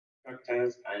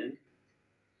contractors and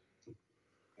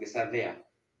the surveyor.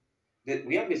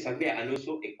 We have a surveyor and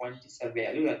also a quantity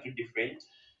surveyor. Those are two different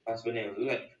personnel. Those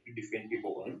are two different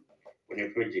people on a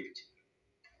project.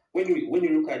 When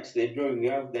you look at the drawing,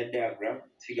 you have that diagram,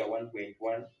 figure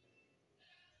 1.1.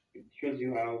 It shows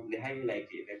you how the highlight,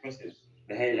 the process,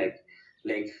 the highlight,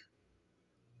 like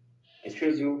it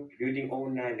shows you building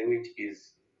owner, the weight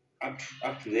is up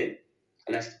to the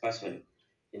last person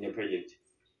in the project.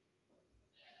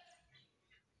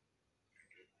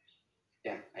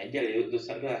 Yeah, ideally those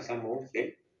are some of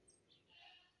the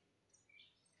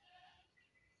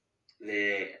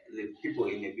people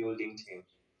in the building team.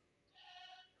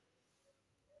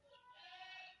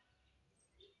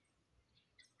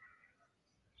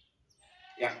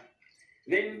 Yeah.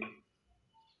 Then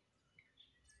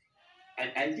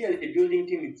ideally the building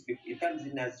team it comes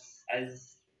in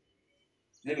as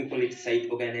let me call it site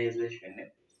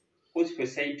organization. Because for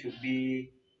site to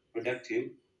be productive,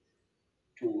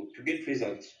 to get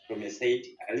results from a site,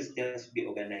 at least just be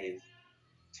organized.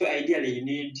 So ideally you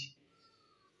need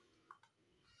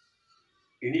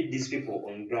these people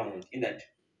on ground in that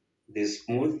the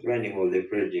smooth running of the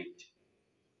project.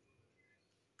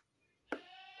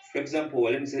 For example,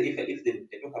 let me say if they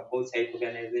talk about site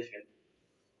organization,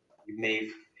 you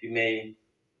may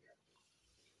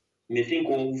think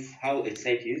of how a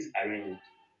site is arranged.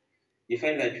 You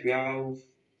find that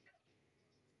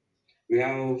we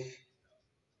have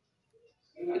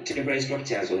temporary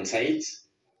structures on sites.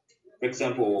 For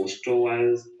example,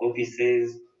 stores,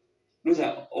 offices. Those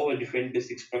are all different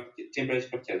basic temporary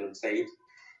structures on site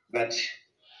that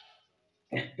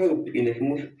help in the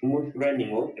smooth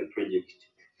running of a project.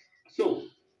 So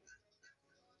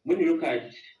when you look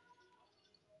at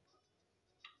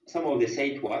some of the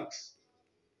site works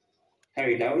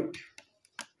carried out,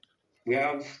 we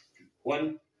have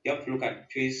one. You have to look at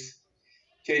choice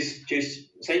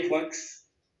site works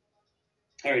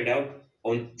carried out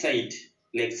on site,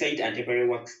 like site and temporary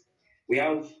works. We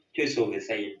have choice of the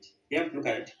site. You have to look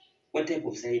at what type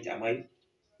of site am I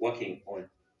working on.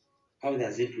 How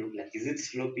does it look like? Is it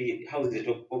slopey? How is the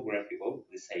topography of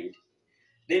the site?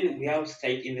 Then we have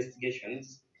site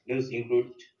investigations. Those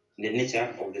include the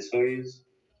nature of the soils,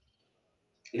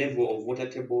 level of water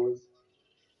tables,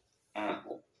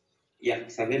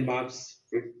 survey maps,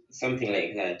 something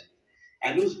like that.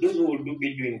 And those who will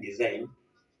be doing design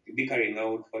will be carrying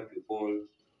out what we call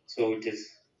soil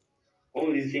tests.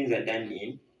 All these things are done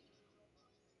in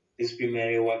these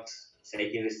primary works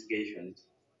site investigations.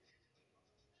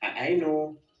 I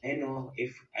know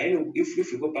if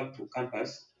we go back to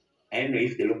campus, I don't know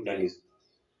if the lockdown is.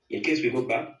 In case we go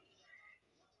back,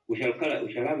 we shall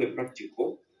have a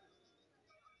practical.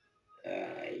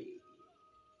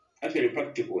 Actually,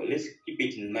 practical. Let's keep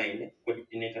it in mind,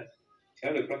 coordinator. We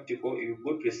have a practical. You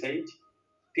go to a site,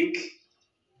 pick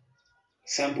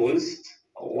samples,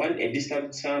 a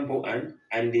disturbed sample and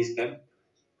undisturbed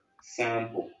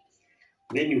sample.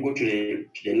 Then you go to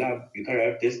the lab. You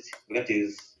carry out test. That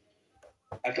is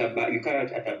at a back. You carry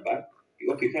out at a back. You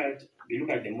look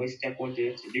at the moisture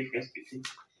content, the difference between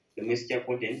the moisture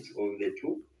content of the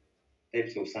two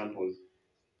types of samples.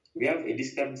 We have a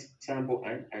disturbed sample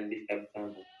and undisturbed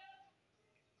sample.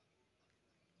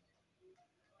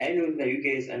 I know that you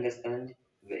guys understand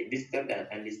the disturbed and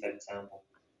undisturbed sample.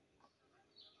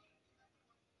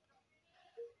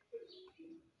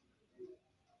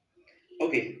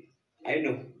 Okay, I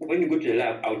know. When you go to the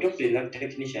lab, I'll talk to the lab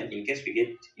technician in case we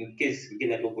get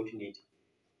that opportunity.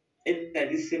 Either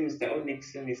this semester or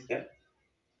next semester,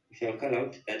 we shall call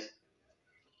out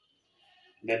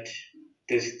that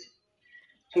test.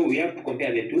 So we have to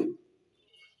compare the two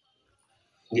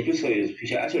soils. We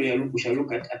shall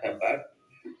look at a bag.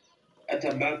 At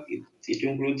a bag, it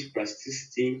includes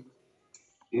plasticity,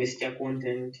 moisture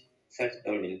content, such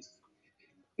elements.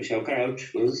 We shall carry out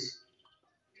those.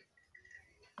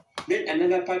 Then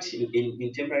another part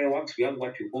in temporary works, we have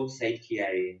what we call site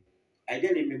clearing.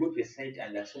 Ideally, we go to a site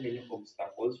and there are so many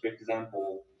obstacles. For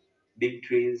example, big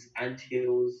trees,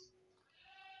 anthills,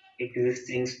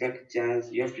 existing structures.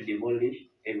 You have to demolish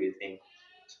everything.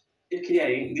 Site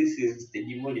clearing, this is the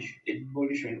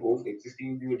demolition of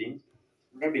existing buildings,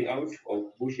 grabbing out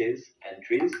of bushes and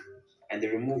trees, and the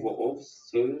removal of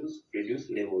soils to reduce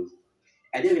levels.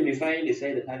 Ideally, we find a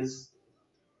site that has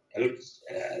a lot of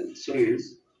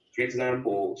soils, for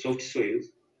example, soft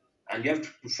soils, and you have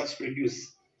to first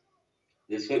reduce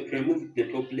the soil, remove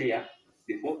the top layer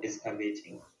before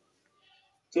excavating.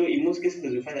 So in most cases,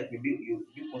 you find that you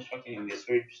do constructing in the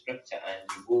soil structure and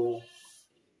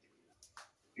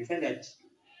you find that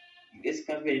you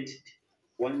excavate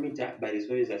 1 meter, but the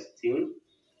soils are still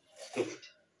soft.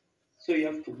 So you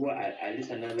have to go at least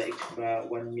another extra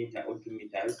 1 meter or 2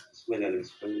 meters to see whether the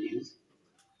soil is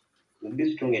will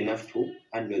be strong enough to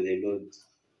handle the loads.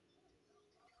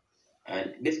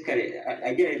 And basically,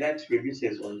 again, that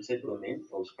reduces on settlement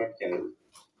of structures,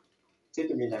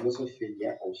 settlement and also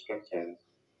failure of structures.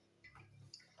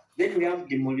 Then we have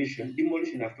demolition.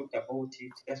 Demolition, I've talked about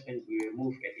it. That's when we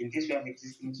remove, in case we have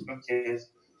existing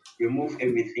structures, remove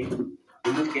everything,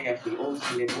 remove carefully all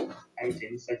sellable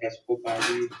items such as copper,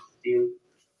 lead, steel,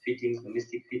 fittings,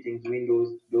 domestic fittings,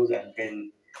 windows, doors, and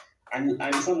fans.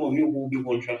 And some of you who will be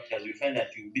contractors, you find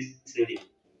that you'll be selling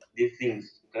these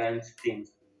things, clients'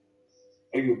 things,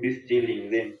 or you'll be stealing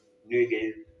them. You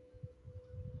guys,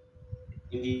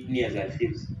 engineers are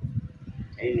thieves.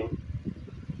 I know.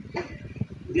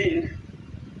 Then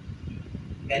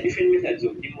there are different methods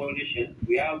of demolition.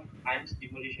 We have ant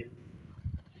demolition,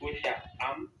 push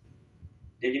arm,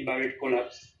 deliberate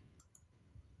collapse,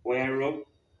 wire rope,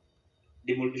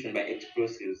 demolition by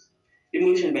explosives.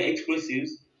 Demolition by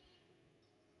explosives.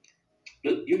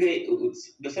 Look, you guys,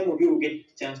 some of you will get a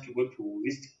chance to go to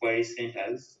visit quarry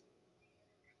centers.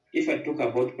 If I talk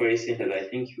about quarry centers, I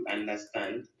think you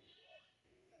understand.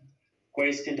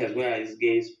 Quarry centers where these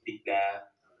guys pick the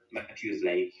materials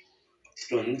like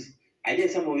stones. I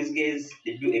guess some of these guys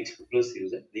they do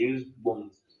explosives. They use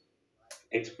bombs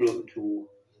explode to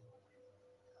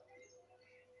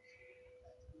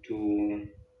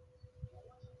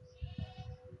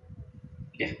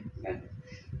yeah.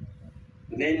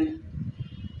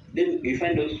 Then we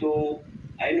find also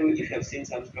I know if you have seen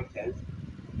some structures,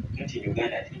 not in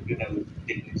Uganda, I think Uganda with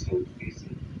techniques of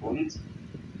using bombs.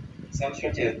 Some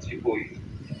structures people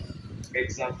for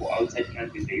example outside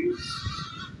countries they use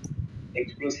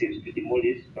explosives to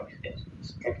demolish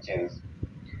structures.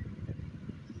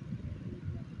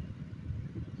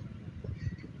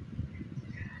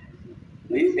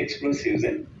 These explosives,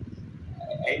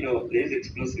 I know these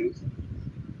explosives,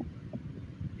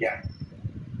 yeah.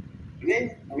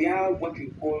 Then we have what we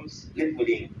call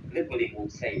leveling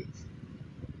of sites.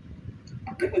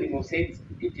 Leveling of sites,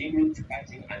 it includes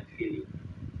cutting and filling.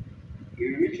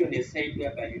 You reach on a site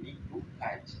whereby you need to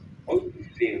cut or to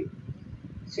fill.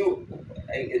 So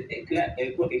a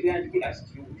client will ask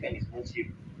you which one is more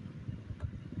cheap.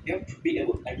 You have to be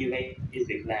able to advise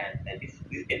the client that this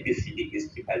ABCD is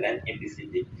cheaper than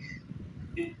ABCD.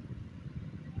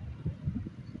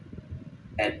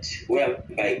 That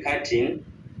whereby cutting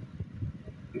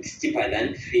it's cheaper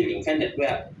than filling. Find that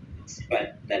where it's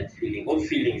cheaper than filling, or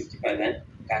filling is cheaper than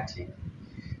cutting.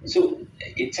 So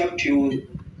it's up to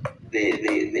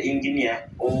the engineer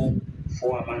or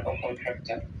foreman or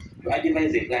contractor to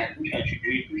advise the client which one should do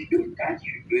it, which do cut,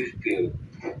 should do it fill.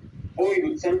 Or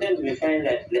sometimes we find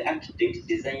that the architect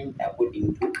designed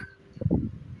according to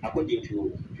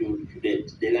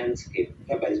the landscape,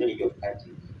 whereby there's no need of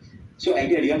cutting. So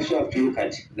ideally you also have to look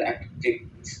at the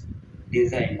architect's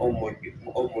design or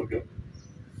model.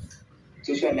 It's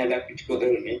also another critical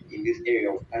element in this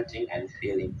area of cutting and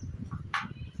filling.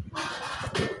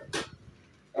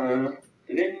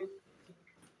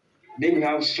 Then we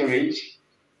have storage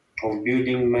of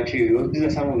building materials. These are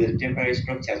some of the temporary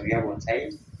structures we have on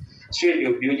site. Storage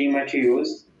of building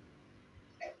materials.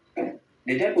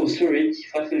 The type of storage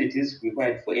facilities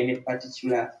required for any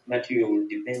particular material will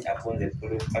depend upon the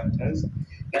following factors.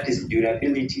 That is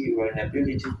durability,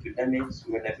 vulnerability to damage,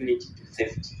 vulnerability to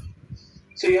theft.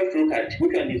 So you have to look at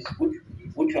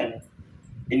which one.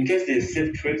 In case there's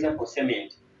theft, for example,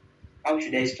 cement. How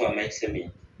should I store my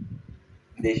cement?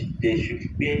 They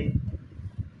should be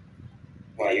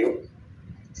bio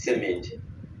cement.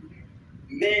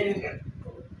 Then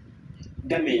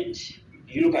damage.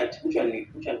 You look at which one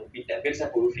would be that. For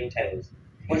example, roofing tiles.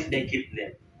 Why should I keep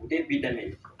them? Would they be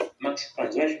damaged? Max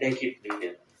fans, why should I keep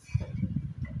them?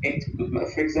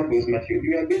 For example, with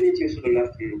material durability, also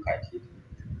have to look at it.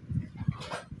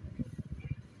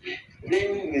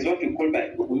 Then there's what we call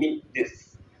we mean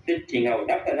this setting out.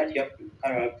 After that, you have to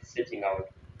carry out setting out.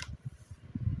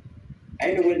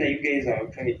 I know whether you guys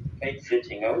have tried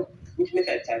setting out. Which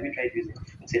methods have you tried using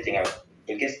in setting out?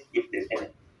 In case if there's any.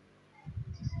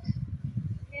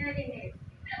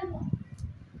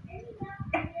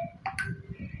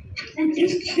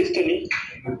 History.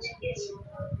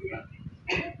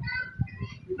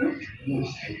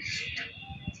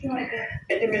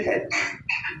 Any method.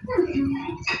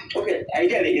 Okay,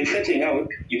 ideally in setting out,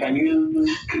 you can use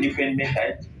different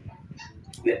methods.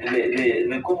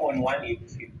 The common one it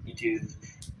is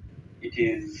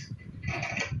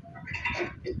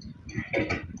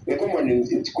the common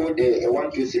is it's called a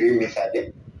 1 2 3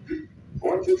 method.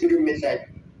 1 2 3 method.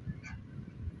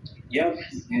 You'll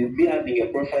be having a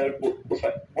profile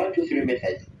 1 2 3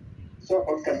 method. talk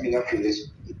about coming up with a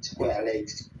square, like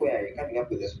square, coming up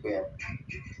with a square.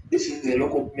 This is the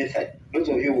local method. Those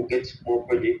of you who get more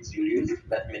projects, you use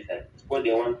that method. It's called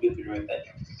the 1, 2, 3 method.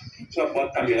 Talk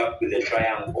about coming up with a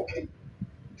triangle.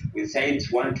 With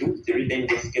sides 1, 2, 3, then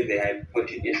just get the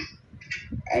hypotenuse.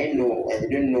 I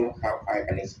don't know how I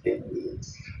can explain it.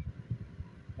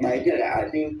 But I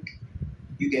think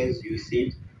you guys use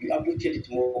it. You appreciate it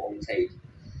more on side.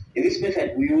 In this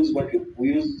method, we use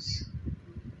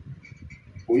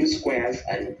squares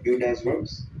and builders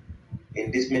ropes.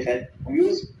 In this method, we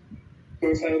use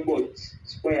profile boards,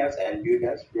 squares and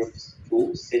builders ropes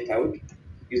to set out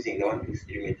using the 1, 2,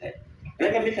 3 method.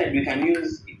 Another method we can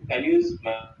use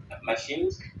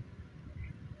machines.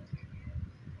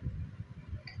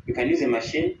 You can use a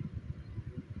machine.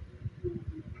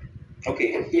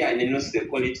 Okay, here in the notes they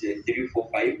call it the 3, 4,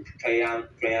 5 triangle.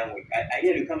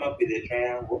 Here we come up with a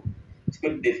triangle. It's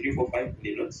called the 3, 4, 5 in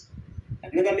the notes.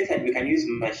 Another method we can use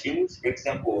machines, for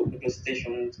example, total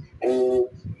stations or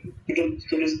total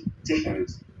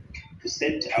stations to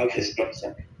set out a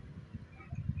structure.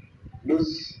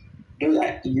 Those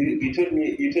are, you told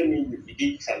me you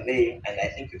did surveying, and I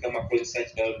think you come across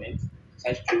such elements,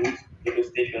 such tools, total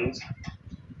stations,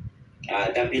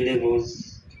 W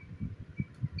levels.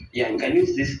 Yeah, we can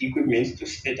use this equipment to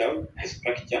set out a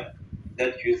structure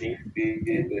that using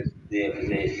the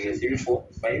 3, 4,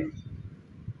 5.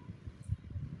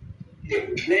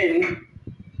 Then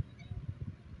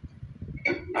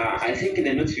I think in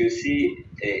the notes you see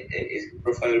a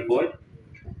profile board.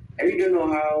 I really don't know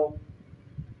how.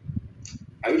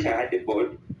 I wish I had the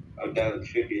board. I would have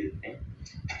showed you the thing.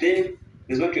 Then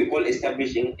there's what we call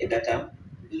establishing a data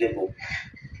level.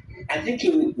 I think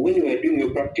when you were doing your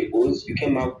practicals, you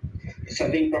came up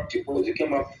surveying practicals. You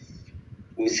came up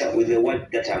with the word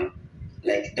datum,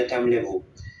 like datum level.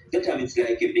 Datum is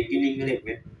like a beginning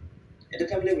level. A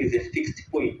datum level is a fixed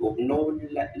point of known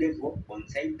level on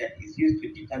site that is used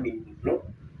to determine flow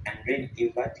and rain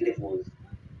invert levels.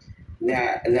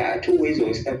 There are two ways of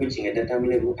establishing a datum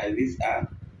level, and these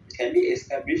can be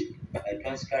established by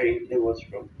transferring levels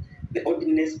from the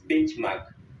ordinance benchmark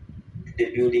to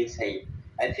the building site.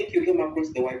 I think you came across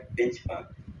the word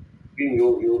benchmark during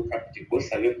your practicals,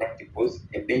 survey practicals.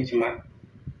 A benchmark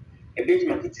it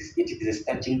is a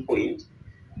starting point.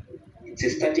 It's a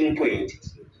starting point.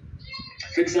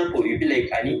 For example, you be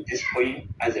like, I need this point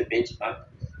as a benchmark.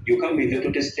 You come with your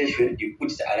total station, you put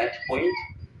the alert point,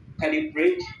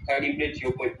 calibrate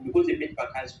your point, because the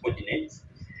benchmark has coordinates.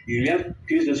 You have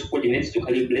to use those coordinates to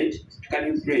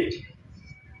calibrate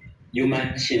your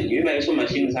machine. You might also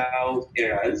machines have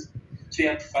errors, so you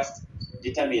have to first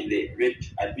determine the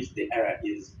rate at which the error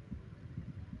is.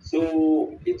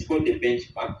 So it's called the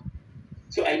benchmark.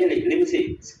 So ideally, let me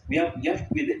say, you have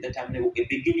to be the datum level, a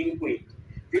beginning point.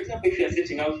 For example, if you are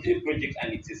setting out a project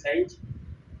and it's a site,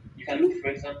 you can look, for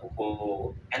example,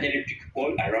 for an electric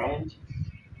pole around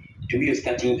to be a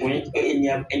starting point, or any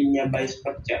nearby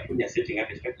structure when you're setting up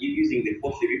a structure. You're using the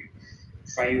 4, 3,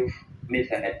 5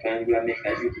 method, triangular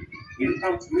method. You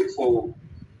come to look for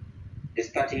a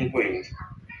starting point.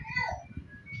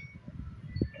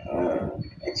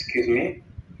 Excuse me.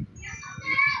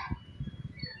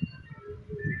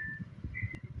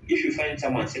 If you find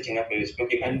someone setting up a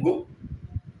structure, you can go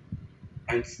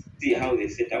and see how they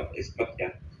set up a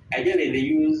structure. Ideally, they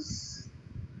use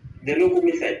the local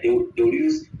method. They'll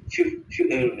use few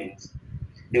elements.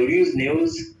 They'll use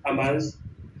nails, hammers,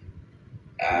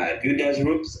 builder's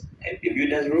ropes, a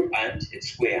builder's rope, and a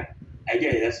square.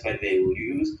 Ideally, that's what they will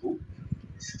use to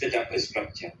set up a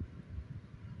structure.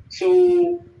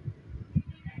 So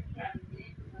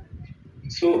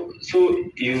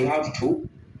you have to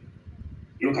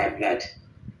look at that.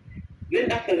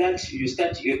 Then after that, you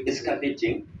start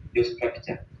excavating your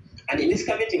structure. And in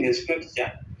excavating a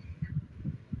structure,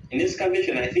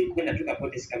 I think when I talk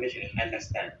about excavation, you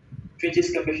understand. Trench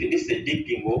excavation is the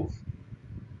digging of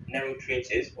narrow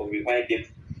trenches of required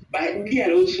depth. But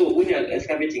here also, when you're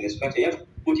excavating a structure, you have to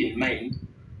put in mind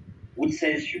which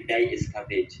size should I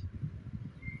excavate.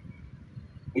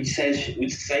 Which size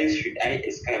should I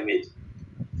excavate?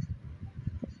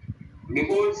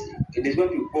 Because it is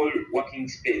what we call working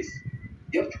space.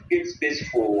 You have to create space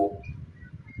for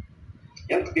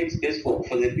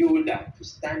the builder to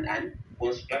stand and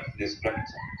construct the structure.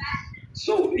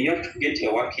 So you have to get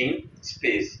a working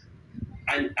space.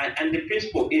 And the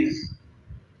principle is,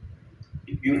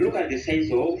 if you look at the size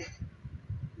of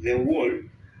the wall,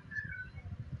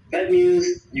 that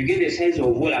means you get the size of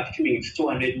wall up to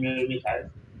 200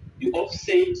 millimeters. You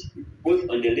offset both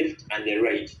on the left and the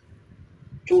right.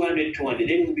 200.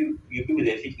 Then you do with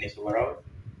a thickness of around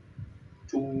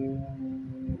 2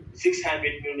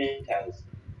 600 millimeters.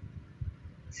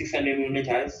 600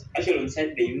 millimeters. Actually, on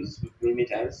site they use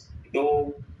millimeters,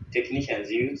 though technicians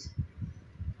use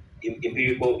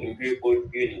empirical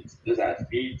units. Those are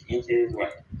feet, inches,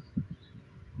 what?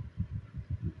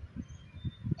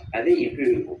 Are they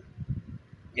empirical?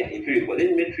 Yeah, empirical.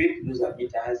 Then metric, those are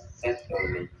meters, such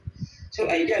element. So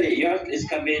ideally, you have to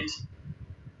excavate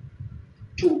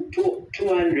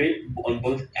 200 on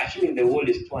both. Assuming the wall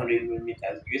is 200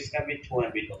 millimeters, you excavate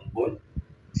 200 on both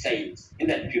sides. In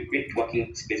that, you create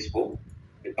working space for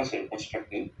the person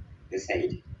constructing the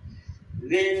side.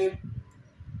 Then,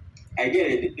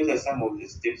 ideally, those are some of the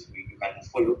steps you can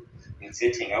follow in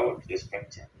setting out the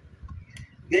structure.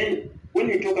 Then, when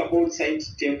we talk about site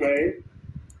temporary,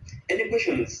 any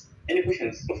questions? Any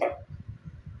questions so far?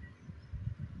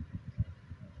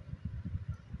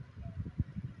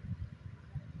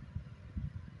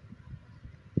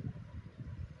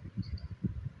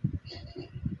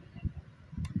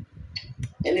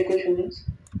 Any questions?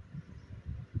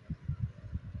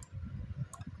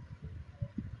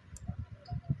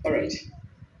 All right.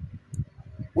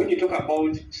 When you talk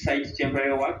about site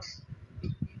temporary works,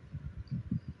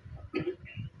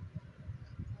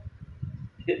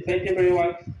 site temporary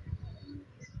works,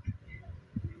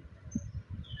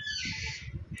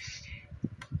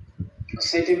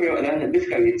 site temporary works,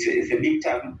 basically it's a big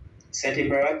term. Site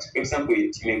temporary works, for example,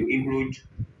 it may include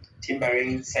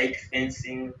timbering, site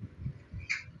fencing,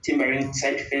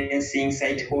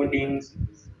 site holdings,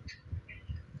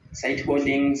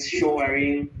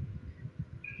 showering,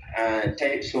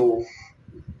 types of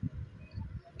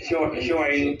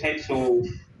showering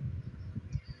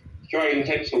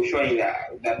showing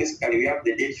that basically we have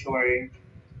the dead showering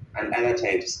and other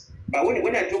types. But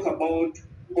when I talk about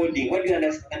holding, what do you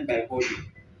understand by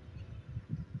holding?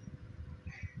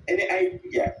 Any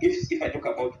idea if I talk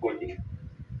about holding?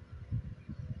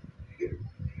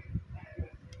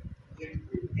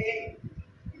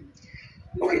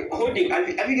 Okay, holding.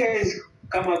 Have you guys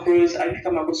come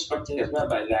across structures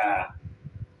whereby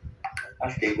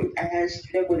they put iron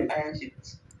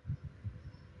sheets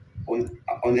on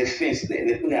the fence?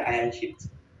 They put the iron sheets.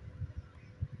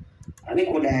 And they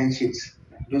call the iron sheets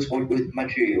those old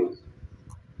materials.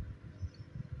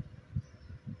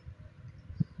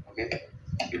 Okay.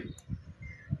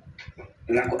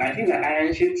 Like, I think the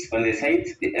iron sheets on the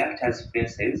site they act as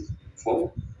fences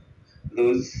for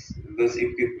those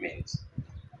equipment.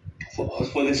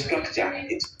 For the structure,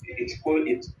 it's called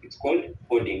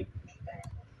holding.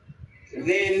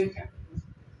 Then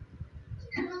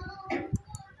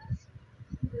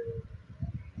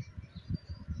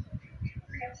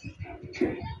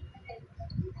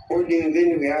holding.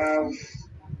 Then we have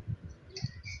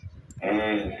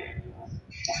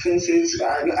fences.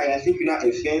 I think we have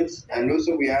a fence, and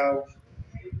also we have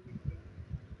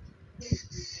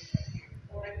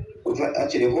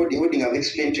actually holding. I've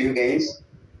explained to you guys.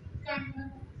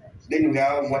 Then we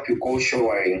have what we call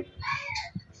showering.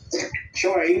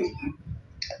 Showering,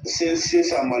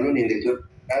 since I'm alone in the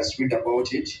class, read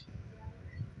about it.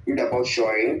 Read about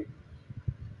showering.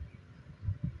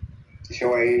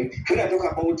 Showering. When I talk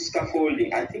about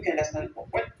scaffolding, I think I understand.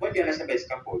 What do you understand by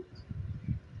scaffold?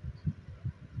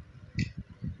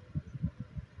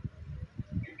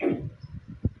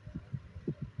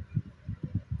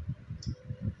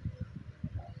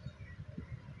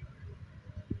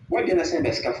 What do you understand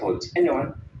by scaffold?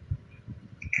 Anyone?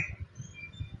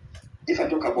 If I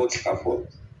talk about scaffold.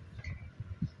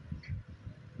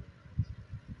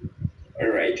 All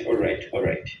right.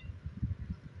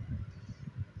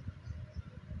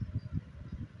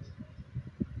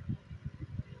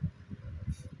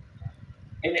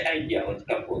 Any idea on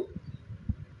scaffold?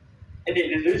 And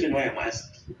the reason why I'm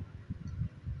asking,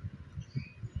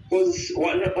 because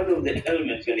one of the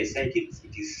elements when I site it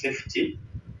is safety,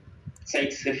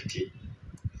 site safety.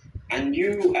 And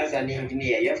you as an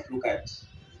engineer, you have to look at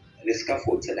the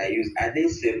scaffolds that I use. Are they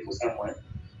safe for someone?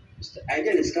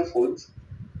 Ideally, scaffolds,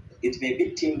 it may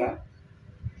be timber,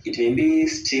 it may be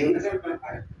steel, it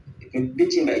may be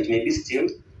timber, it may be steel.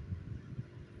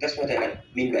 That's what I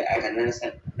mean by I can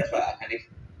understand. That's what I can.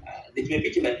 It may be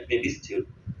timber, it may be steel.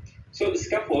 So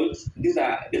scaffolds, these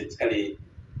are basically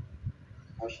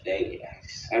how should I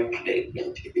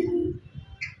get to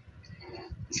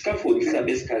scaffolds? These are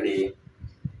basically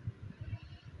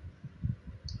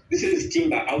this is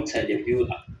timber outside the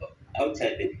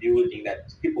building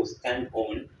that people stand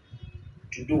on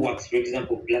to do works. For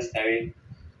example, plastering,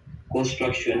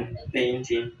 construction,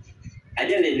 painting.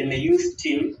 Ideally, they may use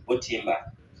steel or timber.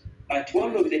 But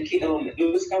one of the key elements,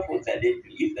 those scaffolds are dead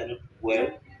if they're not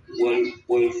well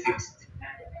fixed.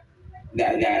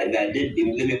 They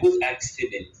may cause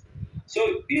accidents.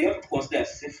 So you have to consider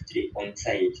safety on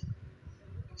site.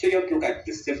 So you have to look at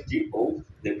the safety of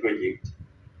the project.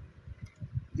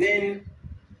 Then,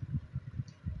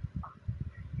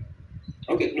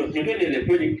 okay, not only the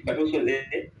project, but also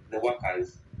the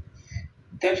workers.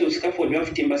 Types of scaffold, we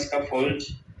have timber scaffold,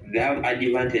 they have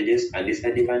advantages and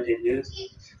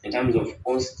disadvantages in terms of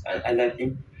cost and other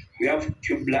things. We have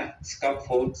tubular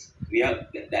scaffolds, we have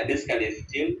that basically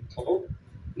steel or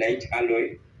light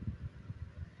alloy.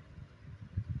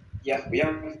 Yeah, we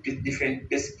have different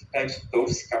basic types of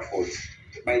scaffolds,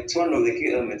 but it's one of the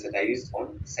key elements that are used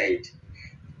on site.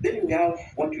 Then we have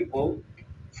what we call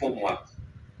formwork.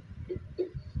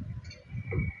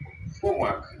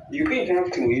 Formwork, you can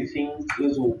interacting with things,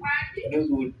 those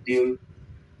who deal,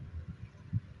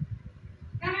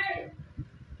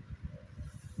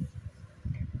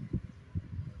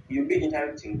 you'll be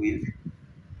interacting with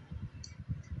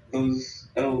those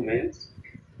elements,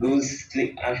 those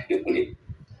things actually.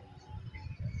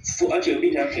 So actually, you'll be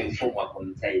interacting formwork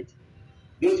on site.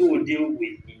 Those who will deal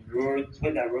with in roads,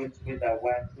 whether what, whether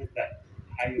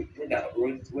high, whether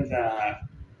roads, whether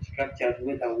structures,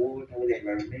 whether water, whether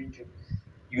environmental,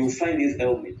 you will find these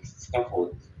elements,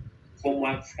 scaffolds,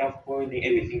 formwork, scaffolding,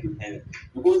 everything you can.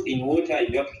 Because in water,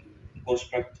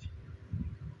 construct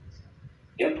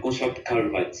you have to construct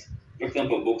culverts. For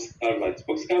example, box culverts.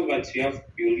 Box culverts you'll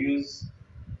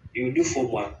do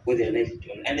formwork whether you like it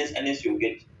or not, unless you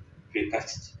get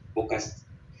precast or cast.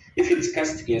 If it's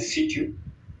cast in situ,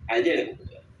 ideally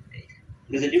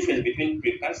there's a difference between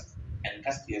precast and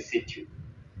cast in situ.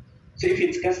 So if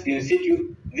it's cast in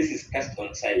situ, this is cast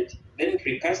on site. Then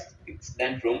precast, it's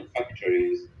done from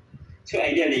factories. So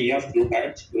ideally, you have to look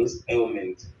at those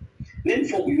elements. Then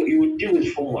you will deal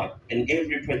with formwork in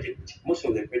every project. Most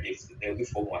of the projects, there will be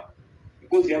formwork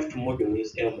because you have to model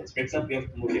those elements. For example, you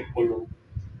have to model a column,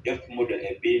 you have to model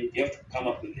a beam, you have to come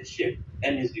up with a shape.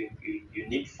 That means you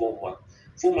need formwork.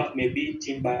 Formwork may be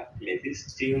timber, may be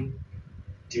steel,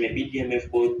 it may be DMF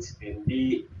boards, may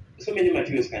be so many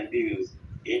materials can be used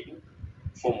in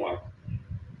formwork.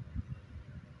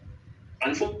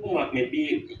 And formwork may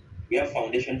be we have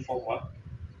foundation formwork,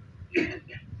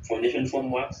 foundation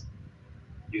formworks.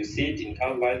 You see it in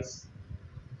culverts,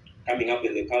 coming up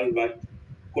with the culvert,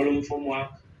 column formwork,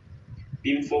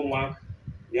 beam formwork,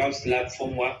 we have slab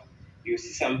formwork. You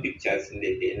see some pictures in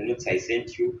the notes I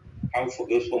sent you, how for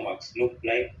those formworks look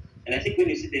like. And I think when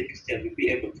you see the pictures, you'll be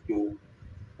able to,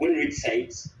 when you read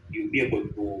sites, you'll be able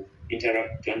to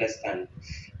interact to understand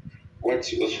what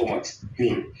those formworks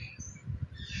mean.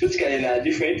 Basically, there are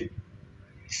different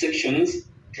sections.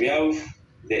 We have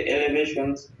the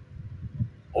elevations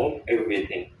of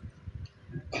everything.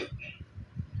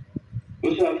 We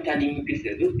also have turning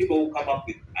pieces. Those people who come up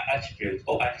with arches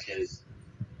or arches,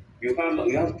 you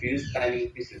have to use turning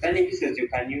pieces. Turning pieces you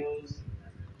can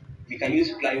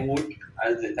use plywood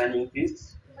as the turning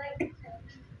piece.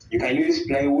 You can use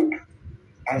plywood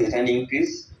as a turning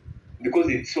piece because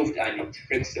it's soft and it's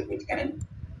flexible, it can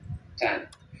turn.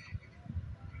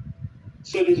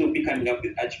 So this will be coming up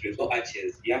with arches or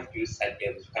arches. You have to use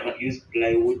circles. You cannot use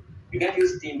plywood. You can't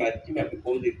use timber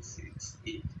because it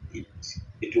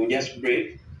it will just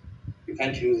break. You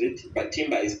can't use it. But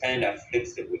timber is kind of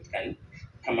flexible. It can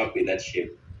come up with that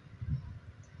shape.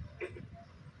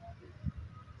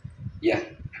 Yeah.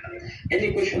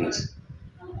 Any questions?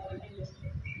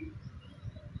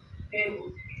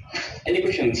 Any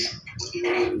questions?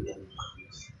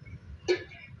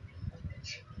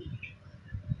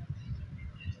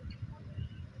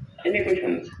 Any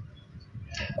questions?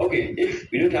 Okay,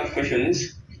 if you don't have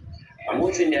questions, I'm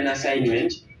going to send an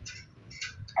assignment.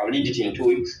 I'll need it in 2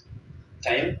 weeks'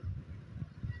 time.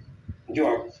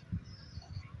 Joab.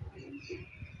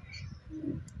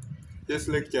 Yes,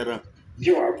 lecturer.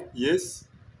 Joab. Yes.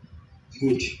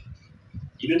 Good.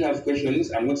 You don't have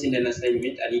questions. I'm going to send an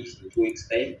assignment. I need it in 2 weeks'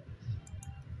 time.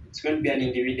 It's going to be an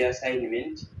individual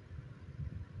assignment.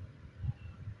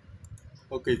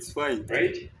 Okay, it's fine.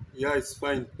 Right? Yeah, it's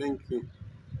fine. Thank you.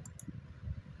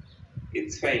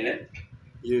 It's fine, eh?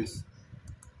 Yes.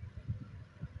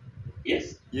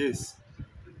 Yes? Yes.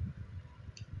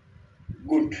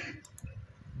 Good.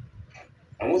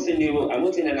 I'm going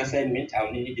to send an assignment.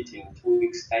 I'll need it in 2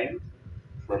 weeks' time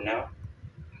from now.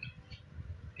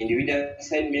 Individual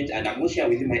assignment, and I'm going to share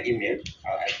with you my email.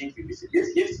 I think you'll be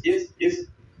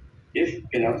yes,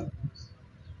 you know.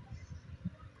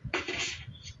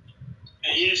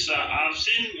 Yes, sir. I've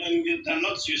seen the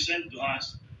notes you sent to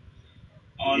us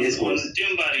on, Yes, on boss.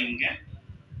 timbering. Eh?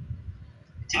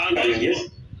 Timbering, yes.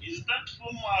 Is that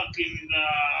homework in the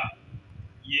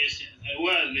yes?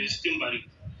 Well, there's timbering.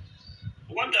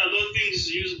 What are those things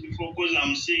used before? Because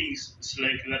I'm seeing it's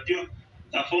like the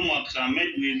the formworks are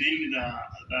made within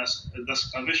the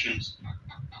excavations,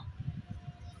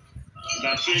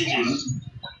 the trenches.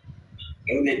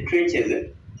 In the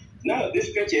trenches. Now,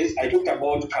 these trenches, I talked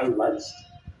about culverts,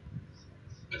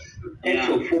 types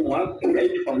Yeah. of formwork,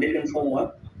 right? Foundation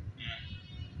formwork.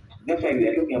 That's what we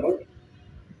are talking about.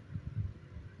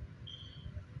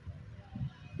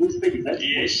 Which page is that?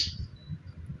 Yes.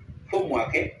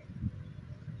 Formwork, eh?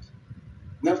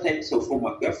 We have types of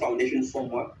formwork. We have foundation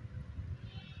formwork.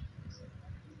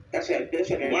 That's what I'm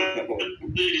talking about.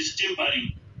 There is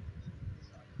timbering.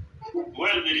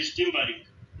 Well, there is timbering.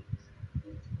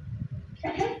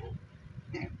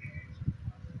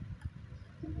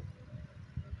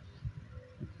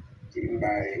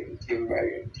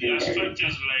 Timbering. There are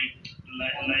structures like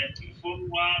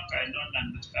formwork. I don't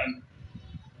understand.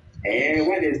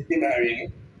 What is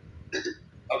timbering?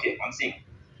 Okay, I'm saying.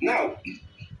 Now,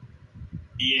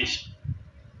 Yes.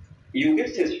 you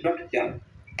get a structure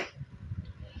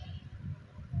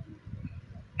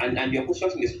and you're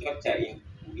constructing the structure in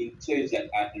soils that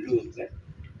are loose,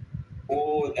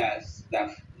 or that's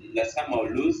somehow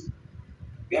loose.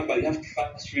 You have to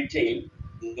first retain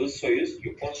those soils,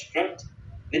 you construct,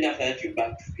 then after that you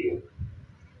backfill.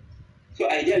 So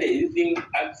ideally, you think,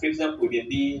 for example,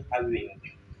 maybe having,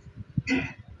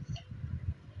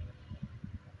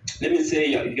 let me say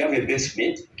you have a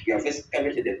basement, you have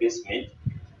excavated a basement,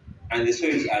 and the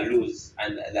soils are loose,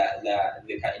 and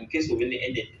in case of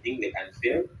anything, they can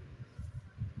fail,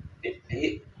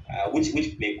 which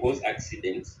may cause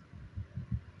accidents.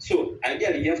 So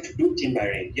ideally, you have to do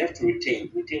timbering. You have to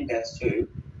retain that soil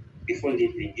before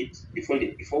leaving it. Before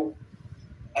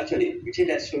actually retain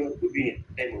that soil during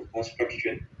the time of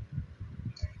construction.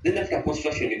 Then after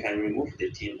construction, you can remove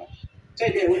the timber. So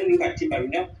again, when you look at timber,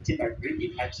 we have timber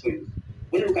in hard soils.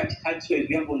 When you look at hard soils,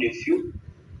 we have only a few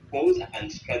poles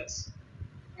and struts.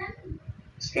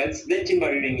 Then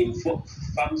timbering in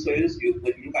farm soils,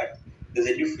 when you look at, there's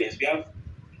a difference. We have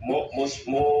more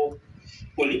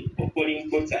polling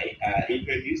pots are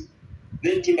introduced.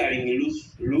 Then timbering in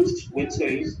loose wet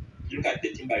soils. Look at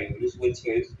the timbering in loose wet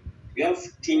soils. We have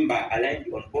timber aligned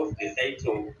on both the sides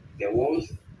of the walls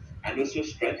and also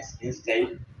struts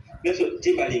inside. Also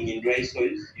timbering in dry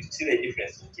soils. You see the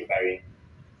difference in timbering.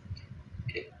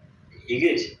 You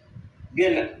get?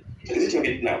 Again, is it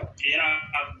okay now? Yeah,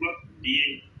 I've got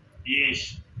the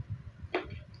yes.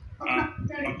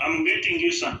 I'm getting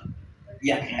you, sir.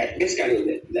 Yeah,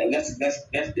 basically that's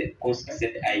the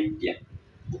concept idea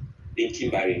in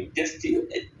timbering.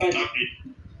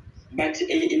 But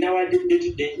in our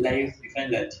day-to-day life, we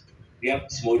find that we have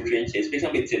small trenches. For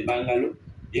example, it's a bungalow.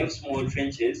 You have small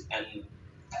trenches, and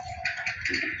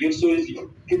your soils,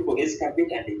 people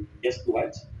excavate and they just do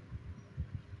what?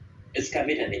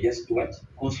 Excavate and they just do what?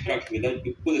 Construct without,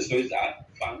 because the soils are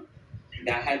firm,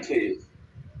 they are hard soils.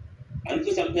 And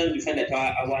so sometimes we find that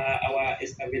our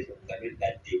excavations are not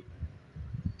that deep.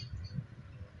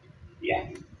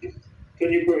 Yeah.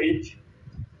 24 inch.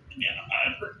 Yeah.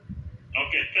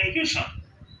 Okay. Thank you, sir.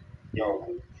 You're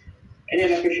welcome. Any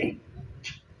other question?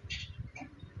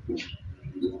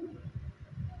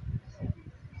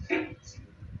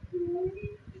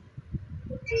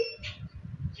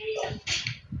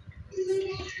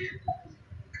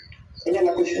 Any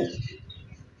other questions?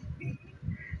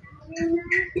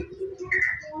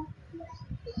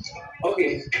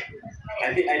 Okay.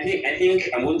 I think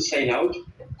I'm going to sign out.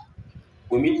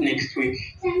 We meet next week.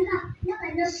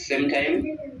 Same time.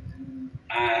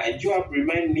 You have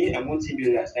remind me, I'm going to send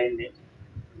you the assignment.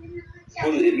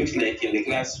 Because it looks like in the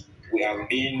class we have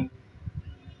been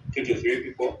 2 to 3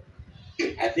 people.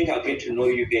 I think I'll get to know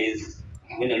you guys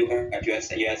when I look at your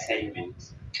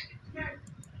assignment.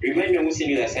 Remind me, I'm going to send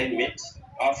you the assignment.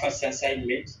 Our first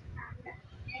assignment.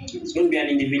 It's going to be an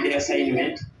individual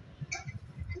assignment.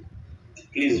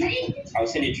 Please, I'll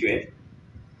send it to you.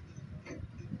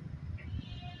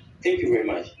 Thank you very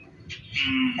much.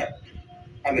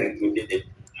 Have a good day.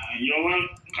 You're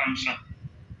welcome, sir.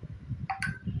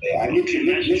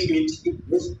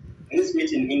 Let's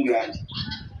meet in England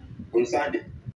on Sunday.